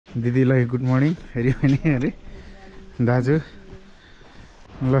दिदीलाई good morning फेरि पनि अरे दाजु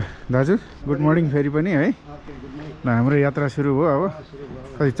ल दाजु गुड मर्निङ फेरि पनि है ल हाम्रो यात्रा सुरु भयो अब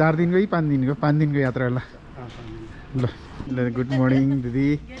कति 4 दिनको कि 5 दिनको 5 दिनको यात्रा ल ल ल गुड मर्निङ दिदी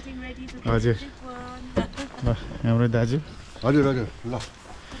हजुर ल हाम्रो दाजु हजुर हजुर ल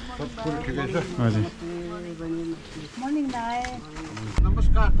सब कुरो ठिकै छ हजुर मर्निङ दाइ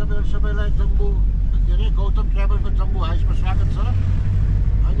नमस्कार तपाईहरु सबैलाई जम्बू के अरे गौतम ट्राभलको जम्बू हाउसमा स्वागत छ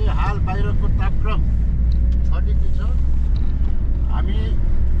अहिले हाल बाहिरको तापक्रम 6 डिग्री छ हामी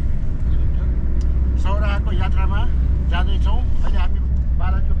सौराहाको यात्रामा जाँदैछौँ अहिले हामी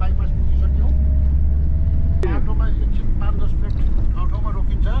बाराको बाइपास पुगिसक्यौँ बाटोमा एकछिन 5-10 मिनट ठाउँमा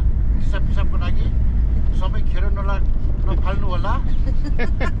रोकिन्छ हिसाब पिसाबको लागि सबै खेर नफाल्नु होला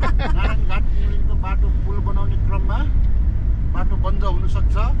नारायणघाट मुलिनको बाटो पुल बनाउने क्रममा बाटो बन्द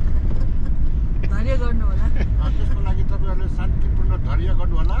हुनसक्छ धैर्य गर्नु होला त्यसको लागि तपाईहरुले शान्तिपूर्ण धैर्य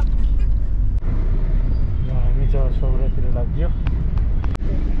गर्नु होला हामी चाहिँ सौरातिर लाग्यो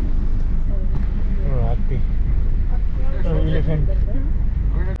हात्ती इलेफेन्ट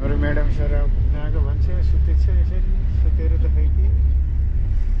अरू म्याडम सर नआएको भन्छ सुतेछ यसरी सुतेर त खै कि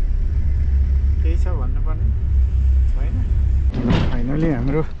केही छ भन्नुपर्ने छैन फाइनली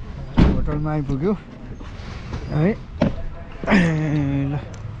हाम्रो होटलमा आइपुग्यो है ल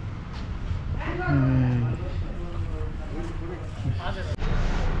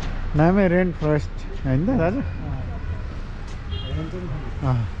नामै रेन फरेस्ट होइन त दाजु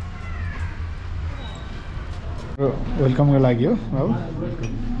वेलकमको लागि हो बाबु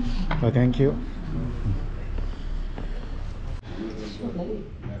थ्याङ्क यू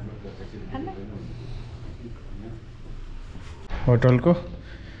होटलको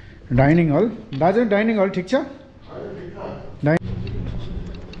डाइनिङ हल दाजु डाइनिङ हल ठिक छ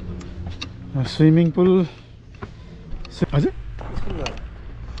स्विमिङ पुल हजुर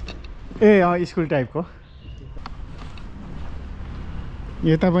ए स्कुल टाइपको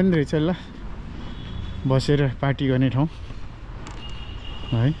यता पनि रहेछ ल बसेर पार्टी गर्ने ठाउँ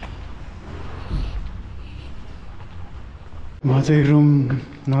है म चाहिँ रुम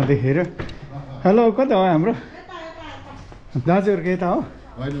नदेखेर हेलो कता हो हाम्रो दाजुहरूको यता हो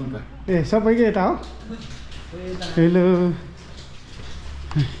ए सबैको यता हो हेलो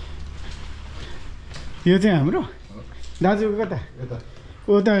यो चाहिँ हाम्रो दाजुको कता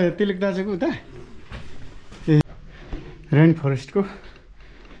उता तिलक दाजुको उता ए रेन फरेस्टको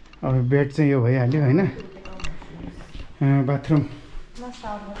अब बेड चाहिँ यो भइहाल्यो होइन बाथरुम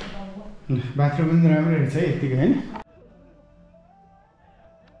पनि राम्रो रहेछ है यतिकै होइन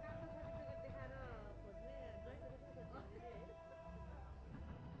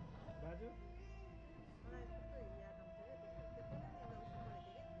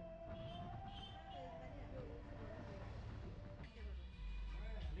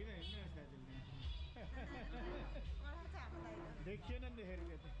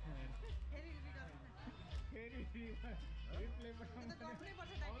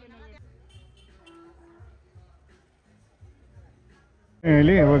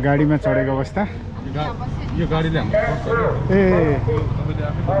अहिले अब गाडीमा चढेको अवस्था यो गाडीले ए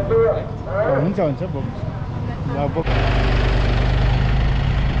हुन्छ हुन्छ बोक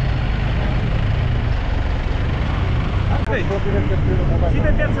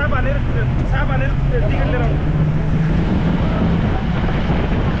सीधे त्यहाँ साप हालेर टिकट लिएर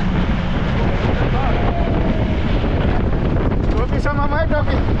टोपीसम्म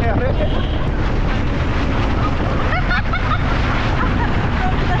टोपी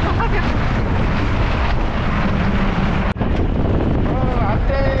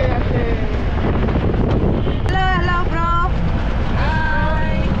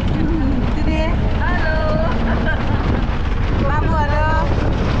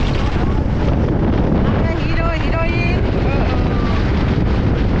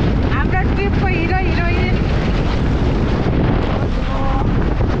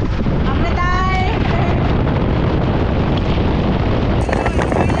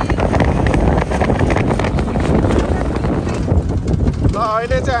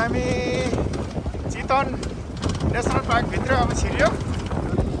अहिले चाहिँ हामी चितवन नेसनल पार्कभित्र अब छिर्यो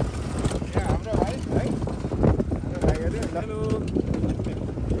हाम्रो भाइ है हाम्रो भाइहरू हेलो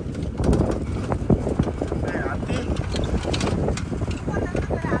हात्ती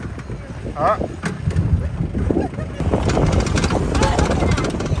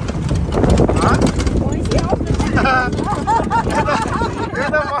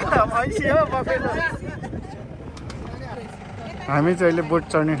भैँसी हो बफेलो हामी चाहिँ अहिले बोट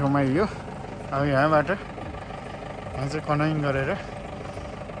चढ्ने ठाउँमा आइयो अब यहाँबाट यहाँ चाहिँ कनाइङ गरेर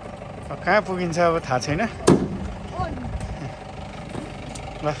कहाँ पुगिन्छ अब थाहा छैन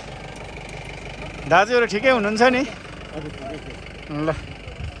ल दाजुहरू ठिकै हुनुहुन्छ नि ल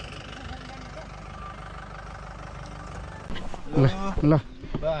ल ल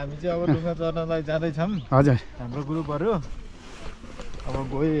हामी चाहिँ अब ढुङ्गा चढ्नलाई जाँदैछौँ हजुर हाम्रो ग्रुपहरू अब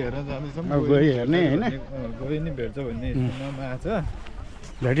गई हेर्न जाँदैछौँ अब गई हेर्ने होइन गई नै भेट्छ भन्ने सुन्नमा आएको छ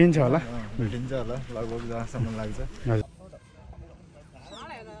भेटिन्छ होला भेटिन्छ होला लगभग जहाँसम्म लाग्छ हजुर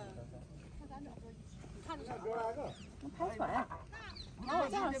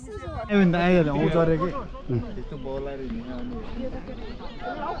आइहाल्यो आउँछ अरे कि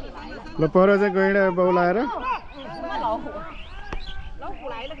ल पर चाहिँ गैँडा बौलाएर 老虎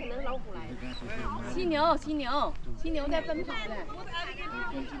来了，可能老虎来了。犀牛，犀牛，犀牛在奔跑呢。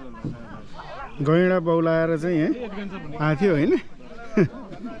 गैँडा बौलाएर चाहिँ यहाँ आएको थियो होइन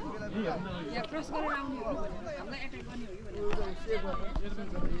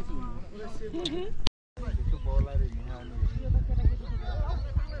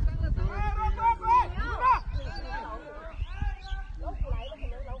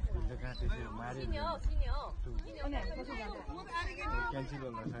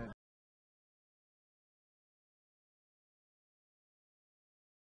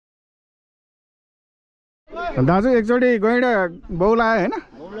दाजु एकचोटि गैँडा बौलायो होइन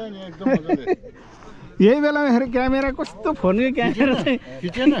यही बेलामा फेरि क्यामेरा कस्तो फोनको क्यामेरा चाहिँ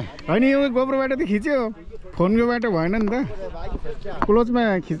खिचेन होइन यो गोप्रोबाट त खिच्यो फोनकोबाट भएन नि त क्लोजमा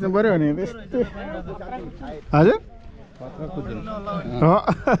खिच्नु पऱ्यो भने त्यस्तो हजुर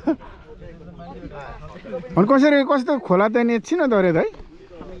अनि कसरी कस्तो खोला त नि एकछिन दौरे है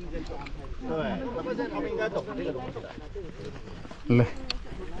ल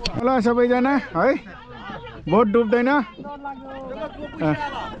ल सबैजना है बोट डुब्दैन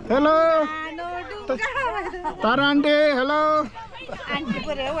हेलो तारा आन्टी हेलो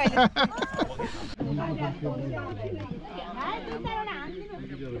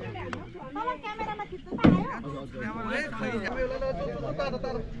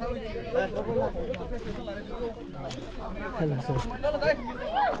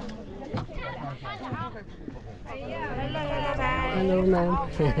हेलो म्याम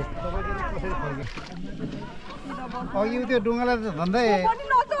अघि त्यो डुङ्गालाई त झन्डै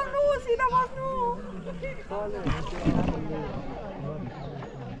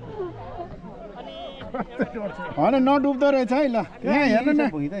होइन नडुब्दो रहेछ है ल यहाँ हेर्नु न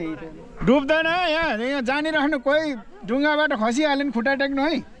डुब्दैन यहाँ जानिराख्नु कोही डुङ्गाबाट खसिहाल्यो नि खुट्टा टेक्नु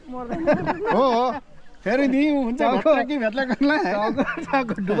है हो हो फेरि दिउँ हुन्छ कि भेट्ला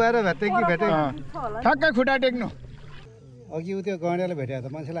डुबाएर भेटे कि भेटे ठ्याक्कै खुट्टा टेक्नु अघि त्यो गैँडाले भेट्यो त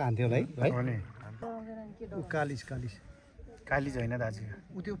मान्छेलाई हान्थ्यो होला है भने कालिस कालिस कालिज होइन दाजु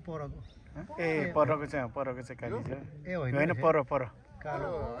ऊ त्यो परको ए परको चाहिँ कालिज हो ए होइन होइन पर कालो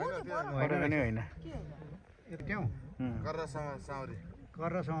परको नै होइन त्यहाँ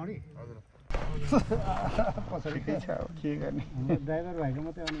कर्र साउरी पछाडि के छ अब के गर्ने ड्राइभर भएको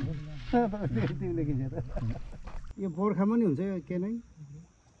मात्रै आउनु तिमीले खिचेर यो बोर्खामा नि हुन्छ के नै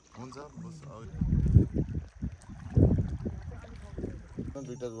हुन्छ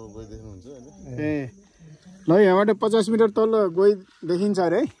ए ल यहाँबाट 50 मिटर तल गई देखिन्छ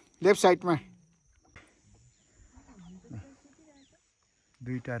अरे है लेफ्ट साइडमा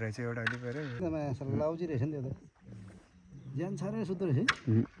दुईटा रहेछ एउटा अलि पऱ्यो लाउजी रहेछ नि त्यो त ज्यान साह्रै सुत्दो रहेछ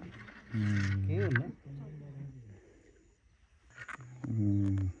के हुन्न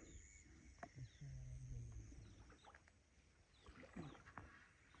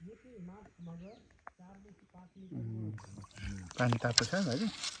पानी तातो छ दाजु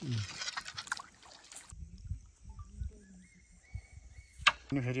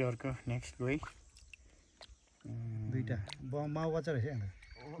अनि फेरि अर्को नेक्स्ट गई दुईटा माउ बच्चा रहेछ यहाँ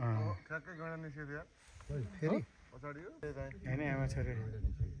ठ्याक्कै गएन निस्क्यो यार फेरि पछाडि होइन आमा छोरी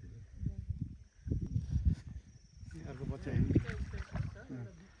अर्को बच्चा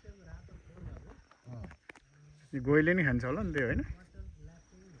यो गोइले नि खान्छ होला नि त्यो होइन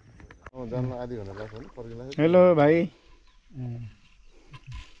जान्न आधी घन्टा लाग्छ नि पर्खिला हेलो भाइ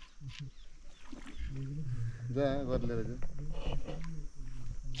जा गरि लिएर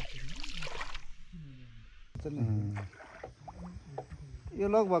यो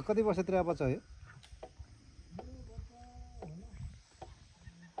लगभग कति वर्षतिर बच्चा हो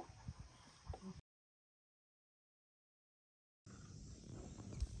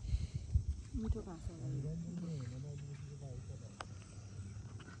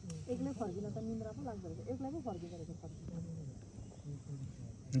एक्लै फर्किन त निन्द्रा पो लाग्दो रहेछ एक्लै पो फर्किँदो रहेछ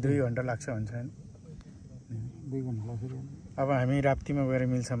 2 घन्टा लाग्छ भन्छ नि 2 घन्टा लाग्छ अब हामी राप्तीमा गएर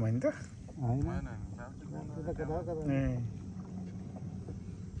मिल्छौँ होइन त होइन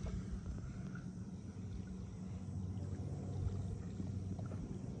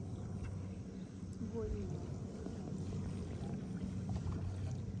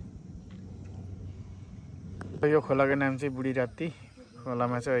यो खोलाको नाम चाहिँ बुढी राप्ती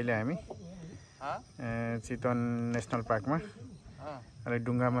खोलामा चाहिँ अहिले हामी चितवन नेसनल पार्कमा अहिले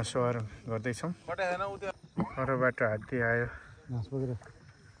डुङ्गामा सवार गर्दैछौँ। परबाट हात्ती आयो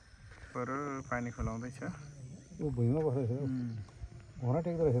पर पानी खोलाउँदैछ। ऊ भुइँमा बसेको थियो घोडा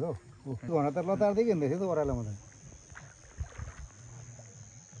टेक्दो रहेछ त घोडा त लतार्दै हिँड्दैछ त ओह्रालोमा त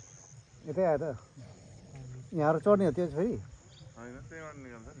यतै आयो त यहाँहरू चढ्ने हो त्यो फेरि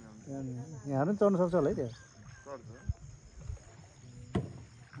यहाँहरू पनि चढ्नु सक्छ होला है त्यहाँ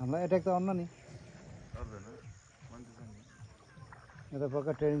हामीलाई एट्याक त आउन नि यता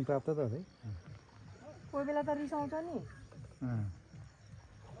पक्का ट्रेनिङ प्राप्त त है कोही बेला त रिसाउँछ नि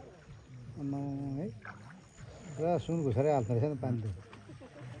है पुरा सुन घुसेरै हाल्दो रहेछ नि पानी त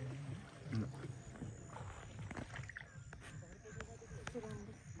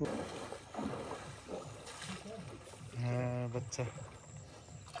बच्चा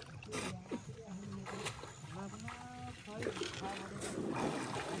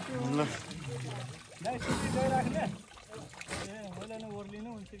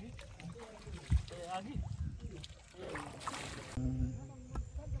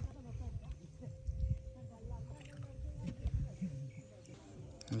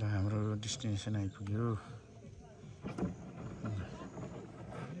ल हाम्रो डेस्टिनेसन आइपुग्यो।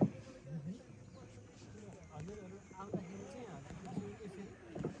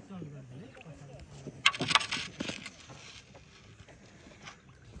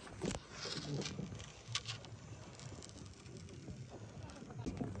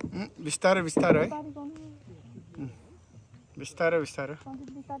 बिस्तारो बिस्तारो है बिस्तारो बिस्तारो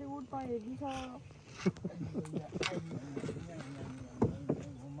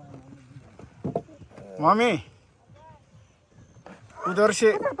मम्मी उधर से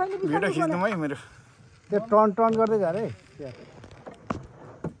भिडियो खिच्नु है मेरो त्यो टर्न टर्न गर्दै जा रे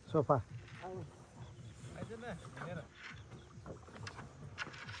सोफा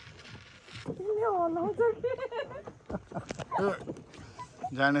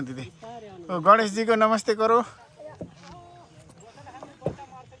जाने दिदी गणेश जी को नमस्ते करो।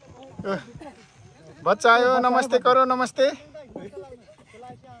 बच्चा आयो नमस्ते करो नमस्ते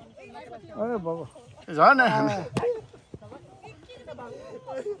अरे बाबा झन्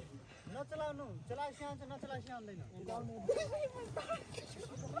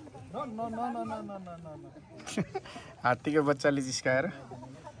हात्तीको बच्चाले जिस्काएर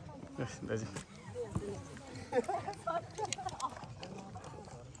दाजु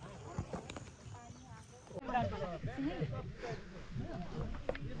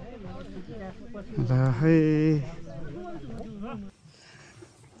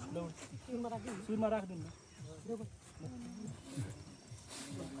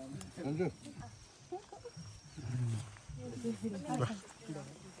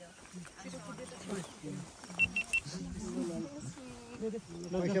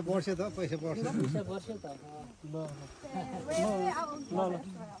पैसा बढ्छ त पैसा बढ्छ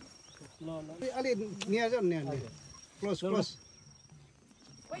अलि निया जाऊ निया क्लोज क्लोज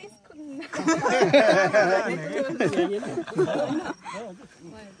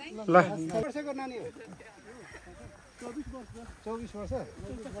ल वर्षको नानी हो 24 वर्ष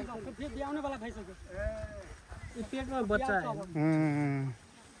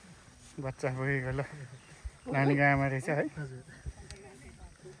बच्चा भइगयो ल नानीको आमा रहेछ है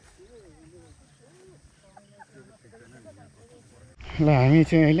ल हामी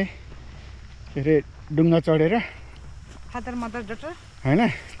चाहिँ अहिले के अरे डुङ्गा चढेर होइन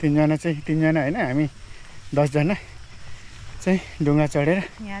तिनजना होइन हामी 10 जना चाहिँ डुङ्गा चढेर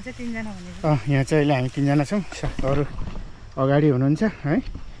यहाँ चाहिँ 3 जना भनेको यहाँ चाहिँ अहिले हामी 3 जना छौँ अरू अगाडि हुनुहुन्छ है।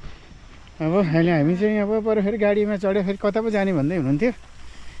 अब अहिले हामी चाहिँ अब पर फेरि गाडीमा चढ्यो फेरि कता पो जाने भन्दै हुनुहुन्थ्यो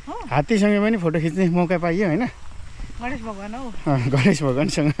हात्तीसँग पनि फोटो खिच्ने मौका पाइयो होइन गणेश भगवान हौ गणेश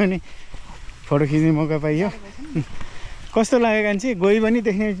भगवानसँग पनि फोटो खिच्ने मौका पाइयो। कस्तो लाग्यो कान्छी गोही पनि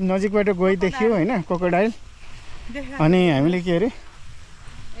देख्ने नजिकबाट गोही देखियो होइन क्रोकोडाइल अनि हामीले के अरे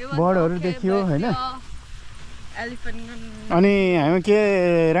बर्डहरू देखियो होइन अनि हामी के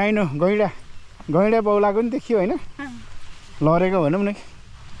राइनो गैँडा बौलाको पनि देखियो होइन लडेको भनौँ न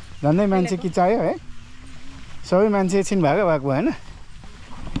झन्डै मान्छे किचायो है सबै मान्छे एकछिन भागो भएको भयो होइन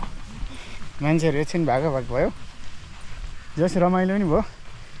मान्छेहरू एकछिन भागो भएको भयो जस रमाइलो पनि भयो।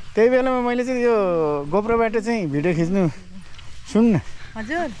 त्यही बेलामा मैले चाहिँ यो गोप्रोबाट चाहिँ भिडियो खिच्नु सुन न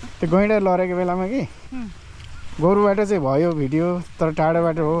हजुर त्यो गैँडा लडेको बेलामा कि गोरुबाट चाहिँ भयो भिडियो तर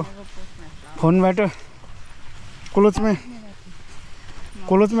टाढोबाट हो फोनबाट क्लोजमा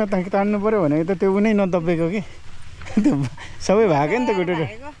तान्नु पऱ्यो भनेको त त्यो नै नदब्बेको कि त्यो सबै भाग्यो नि त गुटुरो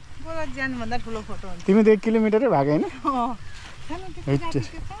ज्यानभन्दा ठुलो फोटो हुन्छ तिमी त 1 किलोमिटरै भएको हैन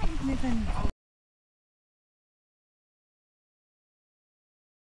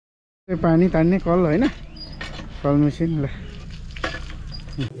पानी तान्ने कल हैन कल मेसिन ल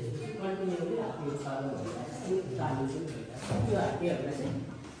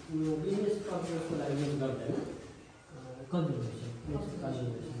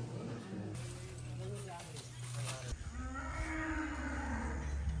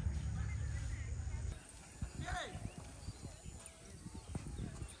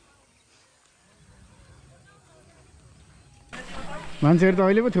मान्छेहरु त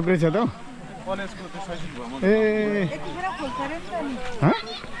अहिले पो थुप्रै छ त कलेजको त्यो सैनिक भ्रमण ए यतिखेर खोल्छ अरे नि त नि ह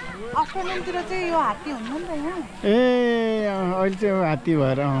आफ्टरनुनतिर चाहिँ यो हात्ती हुन्न नि त यहाँ ए अहिले चाहिँ हात्ती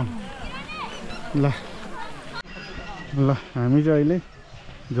भएर ल ल हामी चाहिँ अहिले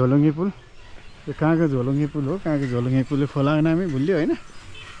झोलुङ्गे पुल यो कहाँको झोलुङ्गे पुल हो कहाँको झोलुङ्गे पुलले खोलाको नामै भुल्यो होइन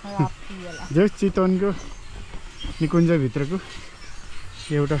जो चितवनको निकुञ्जभित्रको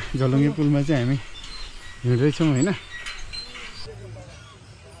एउटा झोलुङ्गे पुलमा चाहिँ हामी हिँड्दैछौँ होइन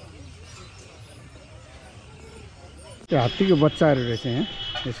त्यो हात्तीको बच्चाहरू रहेछ यहाँ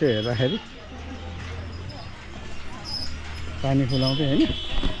यसो हेर्दाखेरि पानी फुलाउँदै होइन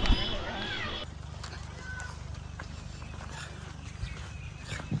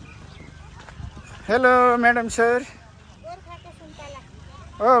हेलो म्याडम सर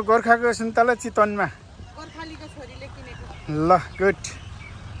ओ गोर्खाको सुन्तला चितवनमा गोर्खालीको छोरीले किनेको ल गुड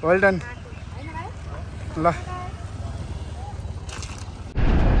वेल डन ल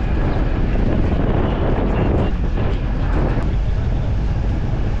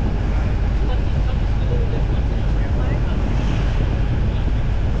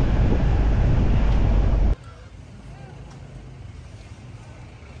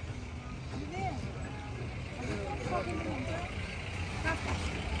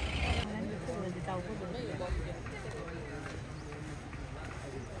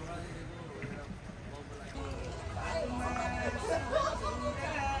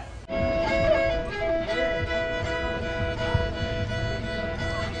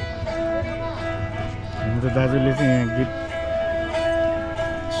हाम्रो दाजुले चाहिँ यहाँ गीत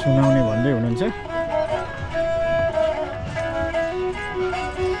सुनाउने भन्दै हुनुहुन्छ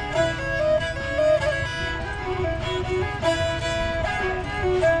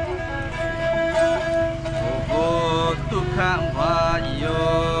भयो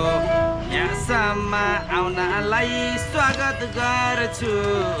यहाँसम्म आउनलाई स्वागत गर्छु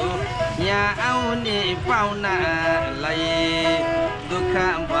यहाँ आउने पाहुनालाई दुःख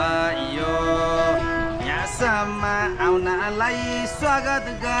भयो यहाँसम्म आउनलाई स्वागत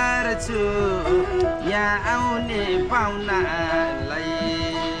गर्छु यहाँ आउने पाहुनालाई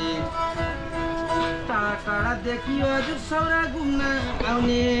टाढा टाढादेखि हजुर सौरा घुम्न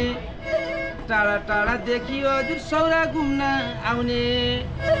आउने टाढा टाढादेखि हजुर सौरा घुम्न आउने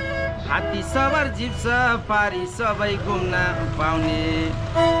हात्ती सवार जीप सफारी सबै घुम्न पाउने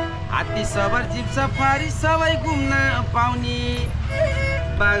हात्ती सवार जीप सफारी सबै घुम्न पाउने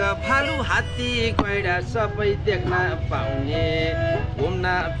बाघ भालु हात्ती गैँडा सबै देख्न पाउने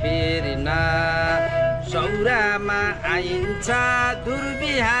घुम्न फेरिन सौरामा आइन्छ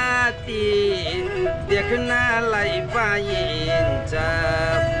ध्रुवी हात्ती देख्नलाई पाइन्छ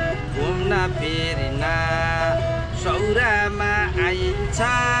घुम्न फेरिन सौरामा आइन्छ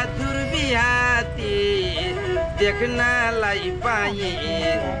ध्रुवी हात्ती देख्नलाई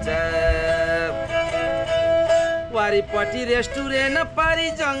पाइन्छ वारिपट्टि रेस्टुरेन्ट पारी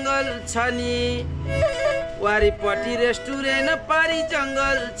जङ्गल छ नि वारिपट्टि रेस्टुरेन्ट पारी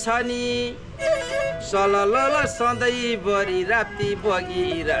जङ्गल छ नि सलल सधैँभरि राप्ती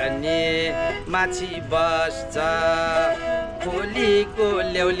बगिरहने माछी बस्छ खोलीको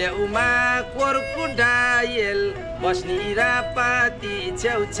ल्याउमा कोरको डायल बस्ने रापाती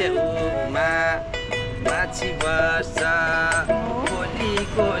छेउछेउमा माछी बस्छ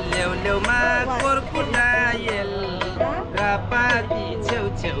खोलीको ल्याउमा कोरको डायल रापाती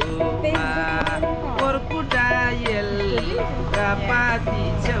छेउछेउमा कोरको डायल रापाती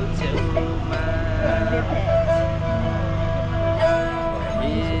छेउछेउमा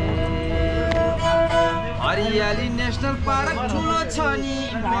हरियाली नेसनल पार्क ठुलो छ नि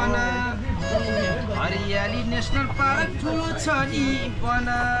बन हरियाली नेसनल पार्क ठुलो छ नि बन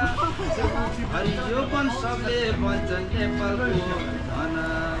हरियो वन सबले भन्छन् नेपालको धन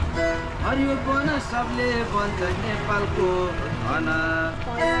हरियो वन सबले भन्छन् नेपालको धन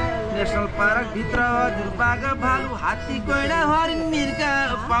नेसनल पार्क भित्र हजुर बाघ भालु हात्ती गैँडा हरिण मृगा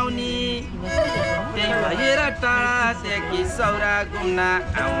पाउने त्यही भएर टाढादेखि सौरा घुम्न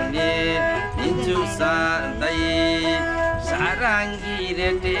आउने दिन्छु सधैँ सारङ्गी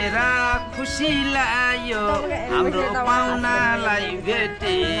रेटेरा खुसी लाग्यो हाम्रो पाहुनालाई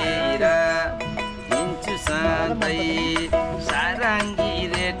भेटेर हिँड्छु सधैँ सारङ्गी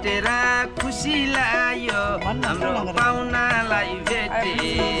रेटेरा खुसी लाग्यो हाम्रो पाहुनालाई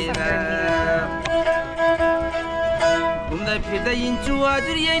भेटेर घुम्दै फिर्दै हिँड्छु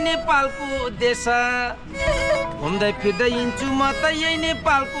हजुर यही नेपालको देश घुम्दै फिर्दै हिँड्छु म त यही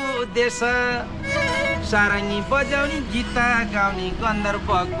नेपालको देश सारङ्गी बजाउने गीत गाउने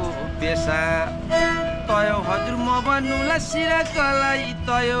गन्धर्वको पेसा तयो हजुर म भन्नुलाई सिराकलाई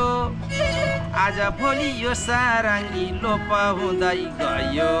तयो आज भोलि यो सारङ्गी लोप हुँदै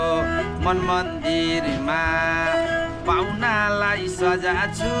गयो मन मन्दिरमा पाहुनालाई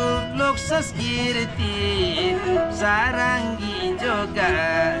सजाछु लोक संस्कृति सारङ्गी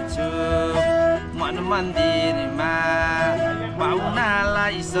जोगाछु मन मन्दिरमा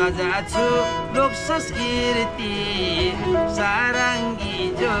पाहुनालाई सजाछु लोक संस्कृति सारङ्गी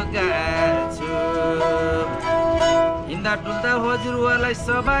जोगाछु हिँड्दा डुल्दा हजुरहरूलाई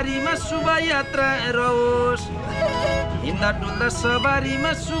सवारीमा शुभ यात्रा रहोस् हिँड्दा डुल्दा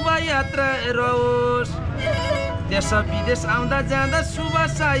सवारीमा शुभ यात्रा रहोस् देश विदेश आउँदा जाँदा शुभ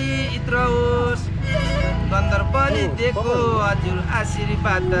साहित रहोस् गन्धर्वले दिएको हजुर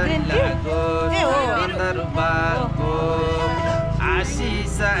आशीर्वाद लागोस् गन्धर्वको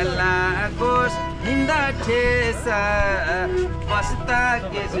आशिष लागोस् हिँड्दा ठेस बस्दा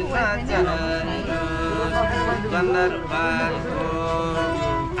केस नजारोस् गन्धर्वको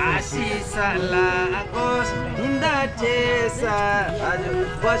आशिष लागोस् हिँड्दा ठेस हजुर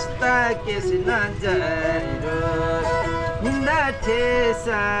बस्दा केस नजारोस् हिँड्दा ठेस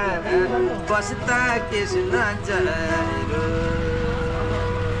बस्दा केस नजारोस्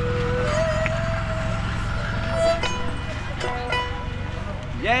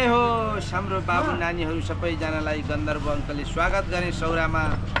जय होस् हाम्रो बाबु नानीहरू सबैजनालाई गन्धर्व अङ्कलले स्वागत गरे सौरामा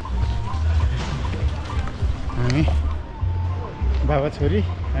हामी बाबा छोरी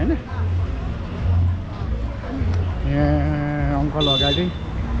हैन यहाँ अङ्कल अगाडि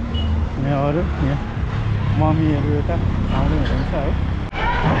यहाँ अरू यहाँ मम्मीहरू यता आउँदै हुनुहुन्छ है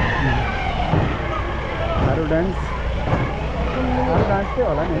अरू डान्स चाहिँ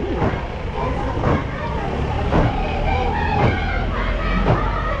होला नि है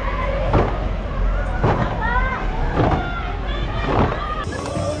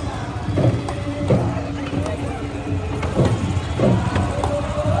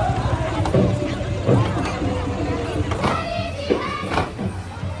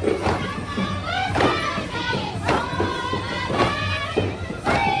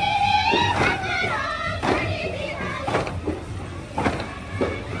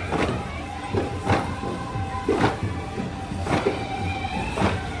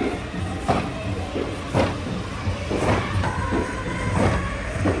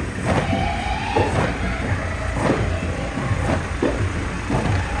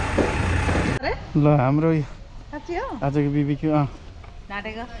ल हाम्रो आजको बिबिक्यू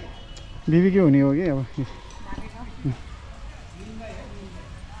बिबिक्यू हुने हो कि अब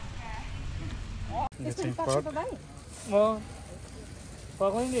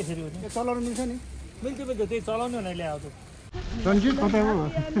चलाउनु मिल्छ नि मिल्छ त्यही चलाउनु नै ल्याएको सन्जित कता हो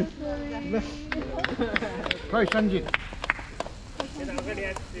खै सन्जित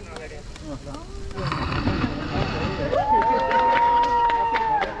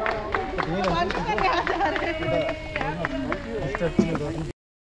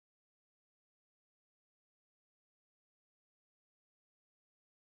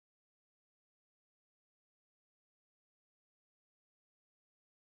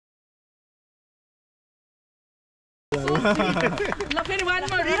फेरि वान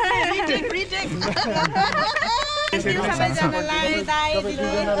मोर रिटेक सबैजनालाई दाइ दिदी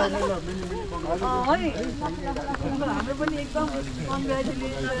हाम्रो पनि एकदम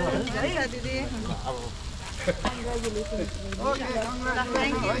कङ्ग्रेचुलेसन है दिदी Thank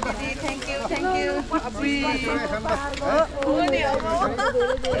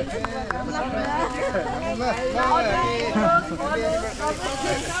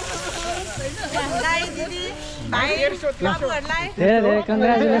you.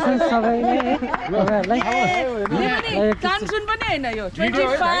 Congratulations सबैले चान्सुन पनि हैन यो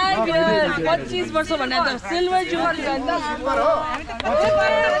 25 इयर्स 25 वर्ष भन्ने त सिल्भर जुबली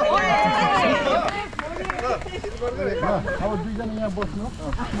अब दुईजना यहाँ बस्नु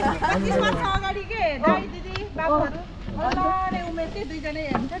अगाडि के दाइ दिदी बाबुहरु अल्लाहले उमेरले दुईजना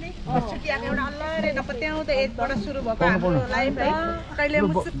हुन्छ नि छुट्टिएको एउटा अल्लाहले नपत्याउँदै एकबाट सुरु भएको हाम्रो लाइफ है कहिले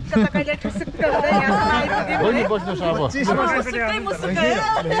मुसुक्क त कहिले ठुसुक्क हुँदै यहाँ आइपुग्यो नि बस्नुहोस् अब मुसुक्कै मुसुक्कै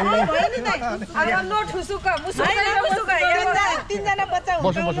भयो नि त अब नो ठुसुक्क मुसुक्कै मुसुक्कै तीनजना बच्चा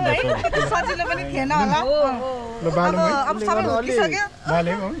हुन्छ है त्यति सजिलो पनि थिएन होला अब सबै हुर्किसक्यो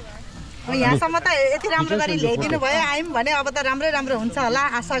यहाँसम्म त यति राम्रो गरी ल्याइदिनु भयो आयौँ भने अब त राम्रै राम्रो हुन्छ होला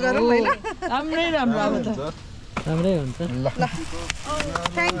आशा गरौँ होइन राम्रै राम्रो अब त राम्रै हुन्छ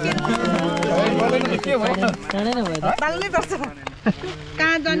थ्याङ्क यू पाल्नै पर्छ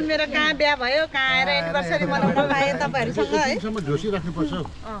कहाँ जन्मेर कहाँ बिहा भयो कहाँ आएर एनिभर्सरी मनाउन पाएँ तपाईँहरूसँग है एकछिनसम्म झोसी राख्नुपर्छ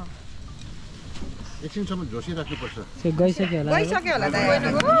एकछिनसम्म झोसी राख्नुपर्छ गइसक्यो होला गइसक्यो होला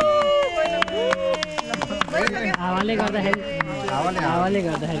हावाले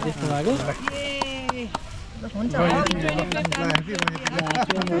गर्दाखेरि त्यस्तो भएको हुन्छ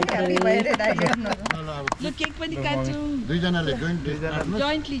ल केक पनि काट्छु दुईजनाले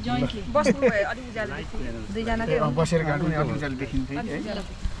जोइन्टली बस्नु भयो अलिक उज्यालो दुईजनाकै बसेर काट्नु नि अलि उज्यालो देखिन्थ्यो है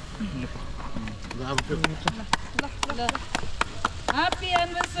happy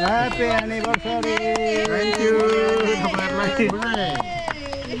anniversary happy anniversary thank you तपाईँहरूलाई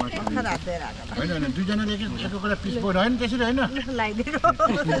होइन दुईजनाले एकवटा पिस बोर्ड होइन त्यसरी होइन लगाइदिएको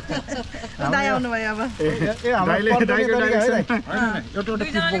दाइ आउनुभयो अब एउटा पिस बोर्ड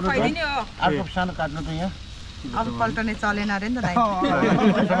अर्को सानो काट्नु त यहाँ अब पल्टने चलेन अरे नि त दाइ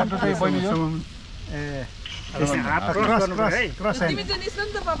तिमी चाहिँ निस्कनु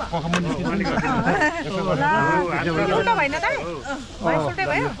नि त बाबा उल्टो भएन दाइ भयो उल्टै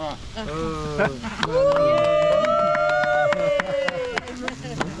भयो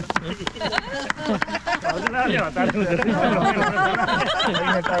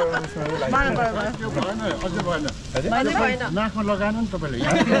नाकमा लगाएन नि तपाईँले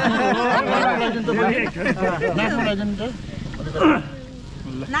नाकमा लगाइदिनु त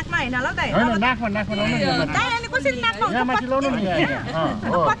नाकमा होइन ल दाइ होइन नाकमा लगाउनु दाइ अनि कसरी नाकमा यहाँ माथि लाउनु नि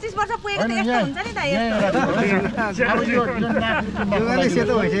 25 वर्ष पुगेको त यस्तो हुन्छ नि दाइ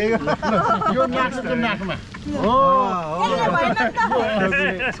सेतो भइसक्यो यो नाकको नाकमा हो यसले भएन नि त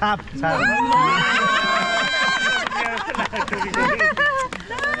छाप छाप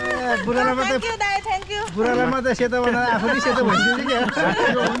बुढालाई मात्रै थ्याङ्क यू दाइ थ्याङ्क यू बुढालाई मात्रै सेतो बनाएर आफू पनि सेतो भइसक्यो क्या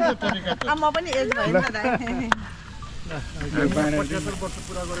यो हुन्छ तरिका त म पनि एज भयो नि त दाइ 75 वर्ष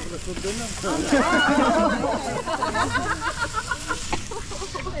पुरा गरेको सोध्दैन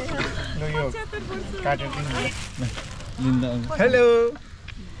यो काटेर हेलो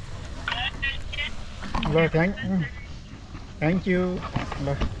ल थ्याङ्क यू ल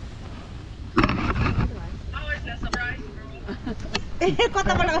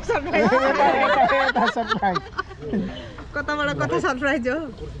कताबाट सरप्राइज कताबाट कता सरप्राइज हो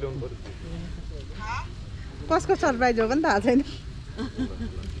कसको सरप्राइज हो पनि थाहा छैन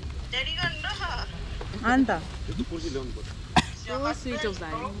अन्त स्वीट अफ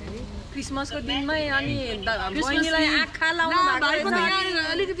भाइ क्रिसमसको दिनमै अनि बहिनीलाई आँखा लाउनु भएको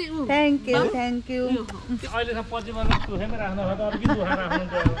अलिकति थ्याङ्क यू अहिलेसम्म 25 वर्ष दुःखैमा राख्नु भयो त अब के दुःख राख्नु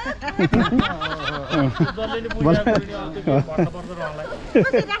जसले नि पूजा गर्ने अब त्यो भन्नुपर्छ रहलाई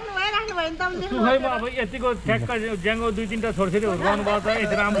राख्नु भयो नि त दुःखैमा अब यतिको ठ्याक्क ज्याङ्गो 2-3टा छोरछोरी हुर्काउनु भयो त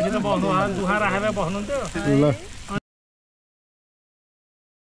यति राम्रोसित बस्नु भयो दुःख राखेर बस्नुहुन्थ्यो ल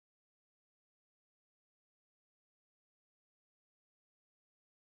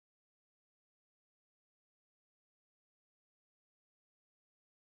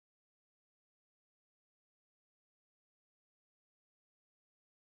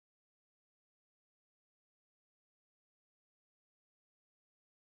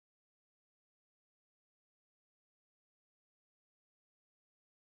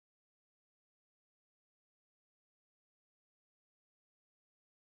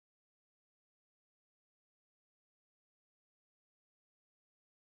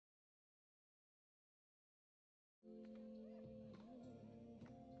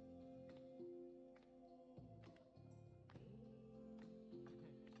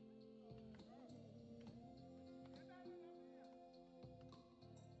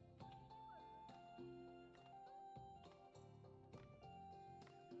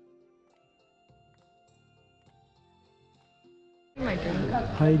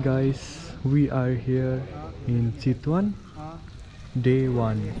Hi guys, we are here in Chitwan, day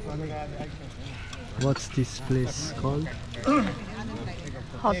 1. What's this place called?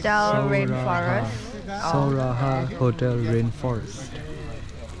 Hotel Rainforest. Sauraha Hotel Rainforest.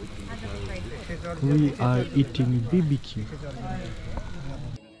 We are eating BBQ.